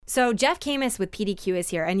So Jeff Camus with PDQ is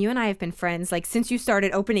here, and you and I have been friends like since you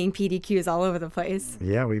started opening PDQs all over the place.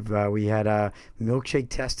 Yeah, we had milkshake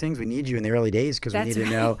testings. We need you in the early days because we need to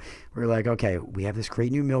know. We're like, okay, we have this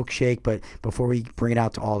great new milkshake, but before we bring it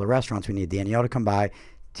out to all the restaurants, we need Danielle to come by,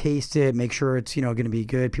 taste it, make sure it's going to be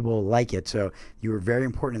good. People will like it. So you were very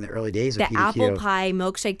important in the early days of PDQ. The apple pie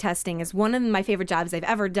milkshake testing is one of my favorite jobs I've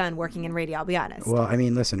ever done working in radio. I'll be honest. Well, I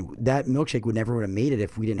mean, listen, that milkshake would never have made it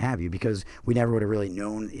if we didn't have you, because we never would have really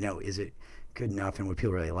known, is it good enough and would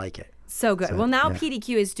people really like it. So good. Well, now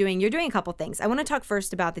PDQ is you're doing a couple things. I want to talk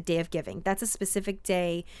first about the Day of Giving. That's a specific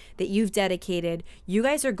day that you've dedicated. You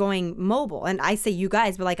guys are going mobile. And I say you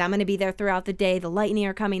guys, but like I'm going to be there throughout the day. The Lightning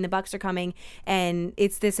are coming. The Bucks are coming. And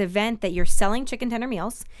it's this event that you're selling chicken tender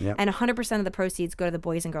meals. Yep. And 100% of the proceeds go to the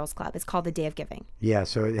Boys and Girls Club. It's called the Day of Giving. Yeah,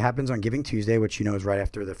 so it happens on Giving Tuesday, which is right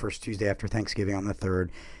after the first Tuesday after Thanksgiving on the 3rd.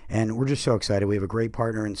 And we're just so excited. We have a great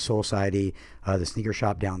partner in Soul Society, the sneaker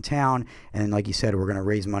shop downtown. And like you said, we're going to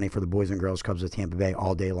raise money for the Boys and Girls Clubs of Tampa Bay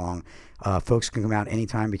all day long. Folks can come out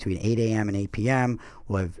anytime between 8 a.m. and 8 p.m.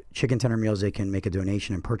 We'll have chicken tender meals. They can make a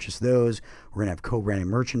donation and purchase those. We're going to have co-branded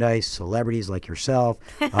merchandise, celebrities like yourself.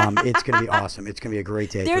 It's going to be awesome. It's going to be a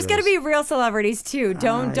great day. There's going to be real celebrities too.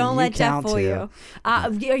 Don't let Jeff fool you.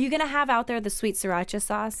 Are you going to have out there the sweet sriracha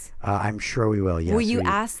sauce? I'm sure we will, yes. Will you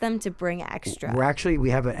ask them to bring extra? We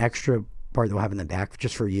have an extra part that we'll have in the back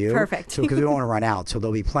just for you. Perfect. So because we don't want to run out, so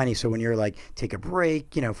there'll be plenty. So when you're like take a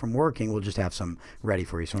break, from working, we'll just have some ready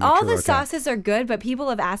for you. So all the sauces are good, but people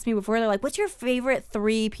have asked me before. They're like, "What's your favorite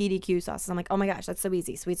 3 PDQ sauces?" I'm like, "Oh my gosh, that's so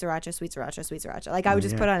easy: sweet sriracha, sweet sriracha, sweet sriracha." Like I would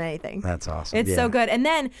just put on anything. That's awesome. It's so good. And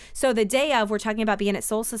then so the day of, we're talking about being at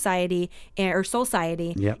Soul Society in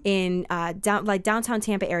downtown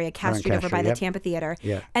Tampa area, Cass Street, over by the Tampa Theater.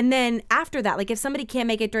 Yeah. And then after that, like if somebody can't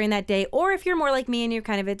make it during that day, or if you're more like me and you're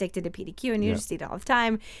kind of addicted to PDQ and you just eat it all the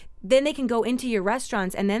time, then they can go into your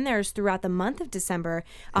restaurants. And then there's throughout the month of December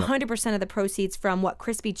 100% of the proceeds from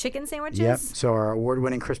crispy chicken sandwiches. Yep. So our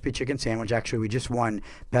award-winning crispy chicken sandwich, actually we just won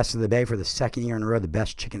Best of the Bay for the second year in a row, the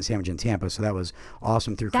best chicken sandwich in Tampa. So that was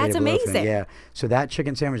awesome through Creative That's amazing. Loafing. Yeah. So that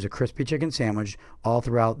chicken sandwich is a crispy chicken sandwich all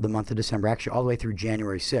throughout the month of December, actually all the way through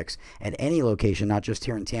January 6th. At any location, not just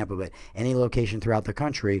here in Tampa, but any location throughout the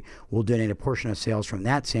country, we'll donate a portion of sales from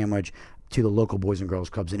that sandwich to the local Boys and Girls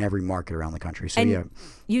Clubs in every market around the country. So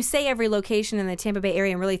you say every location in the Tampa Bay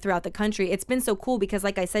area and really throughout the country. It's been so cool because,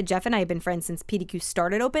 like I said, Jeff and I have been friends since PDQ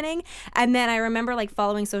started opening. And then I remember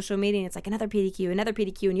following social media, and it's like another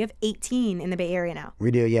PDQ, and you have 18 in the Bay Area now.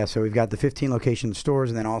 We do, yeah. So we've got the 15 location stores,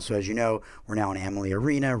 and then also, as you know, we're now in Amalie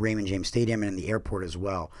Arena, Raymond James Stadium, and in the airport as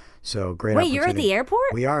well. So great. Wait, you're at the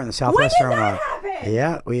airport? We are in the Southwest Terminal. When did that happen?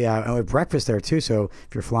 Yeah, we have breakfast there too. So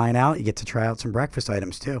if you're flying out, you get to try out some breakfast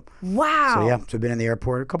items too. Wow. So we've been in the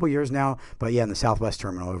airport a couple years now, but in the Southwest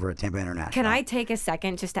Terminal over at Tampa International. Can I take a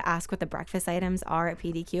second just to ask what the breakfast items are at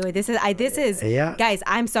PDQ? This is guys,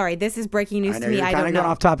 I'm sorry, this is breaking news to me. I don't know. Kind of going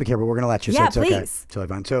off topic here, but we're going to let you. Yeah, so it's please. Okay. Totally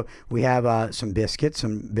fine. So we have some biscuits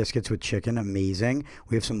with chicken, amazing.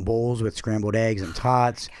 We have some bowls with scrambled eggs and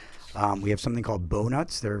tots. We have something called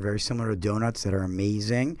Bonuts. They're very similar to donuts that are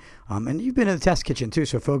amazing. And you've been in the test kitchen too.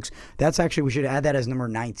 So folks, that's actually, we should add that as number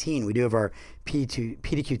 19. We do have our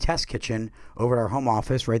PDQ test kitchen over at our home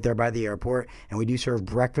office right there by the airport. And we do serve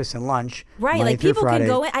breakfast and lunch. Right. Monday Like people Friday. can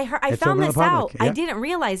go in. I found this out. Yeah. I didn't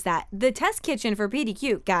realize that. The test kitchen for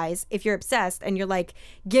PDQ, guys, if you're obsessed and you're like,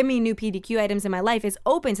 give me new PDQ items in my life, is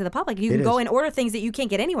open to the public. You can go and order things that you can't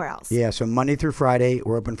get anywhere else. Yeah. So Monday through Friday,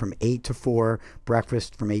 we're open from 8 to 4,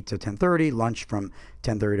 breakfast from 8 to 10:30, lunch from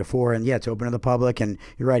 10:30 to 4, and it's open to the public. And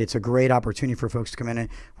you're right, it's a great opportunity for folks to come in, and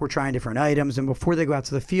we're trying different items, and before they go out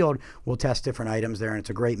to the field, we'll test different items there, and it's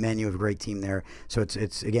a great menu, of a great team there. So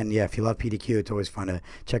it's again, if you love PDQ, it's always fun to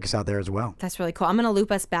check us out there as well. That's really cool. I'm going to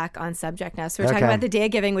loop us back on subject now. So we're talking about the Day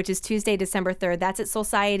of Giving, which is Tuesday, December 3rd. That's at Soul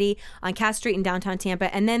Society on Cass Street in downtown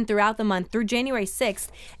Tampa. And then throughout the month, through January 6th,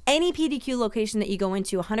 any PDQ location that you go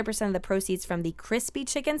into, 100% of the proceeds from the crispy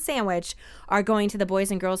chicken sandwich are going to the Boys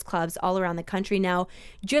and Girls Clubs all around the country. Now,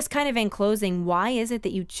 just kind of in closing, why is it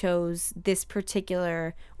that you chose this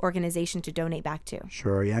particular organization to donate back to?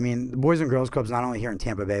 Sure. Yeah. I mean, the Boys and Girls Clubs, not only here in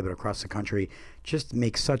Tampa Bay, but across the country, just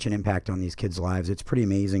make such an impact on these kids' lives. It's pretty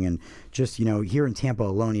amazing. And just, here in Tampa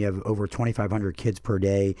alone, you have over 2,500 kids per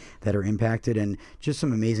day that are impacted, and just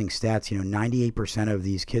some amazing stats. 98% of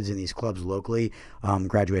these kids in these clubs locally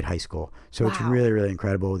graduate high school. So It's really, really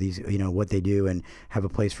incredible, these, what they do, and have a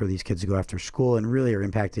place for these kids to go after school, and really are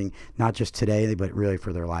impacting not just today, but really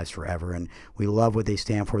for their lives forever. And we love what they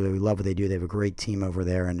stand for. over there. We love what they do. They have a great team over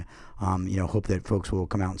there, and hope that folks will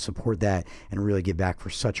come out and support that and really give back for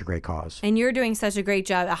such a great cause. And you're doing such a great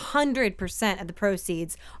job. 100% of the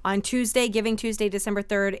proceeds on Tuesday, Giving Tuesday, December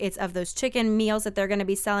 3rd, it's of those chicken meals that they're going to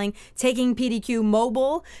be selling, taking PDQ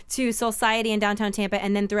mobile to Society in downtown Tampa,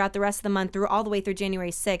 and then throughout the rest of the month, all the way through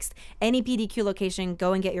January 6th, any PDQ location,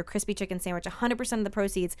 go and get your crispy chicken sandwich. 100% of the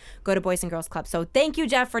proceeds go to Boys and Girls Club. So thank you,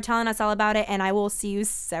 Jeff, for telling us all about it, and I will see you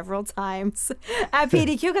several times at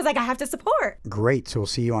PDQ because I have to support. Great. So we'll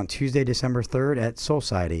see you on Tuesday, December 3rd at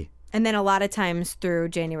Society. And then a lot of times through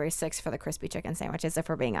January 6th for the crispy chicken sandwiches, if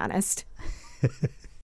we're being honest.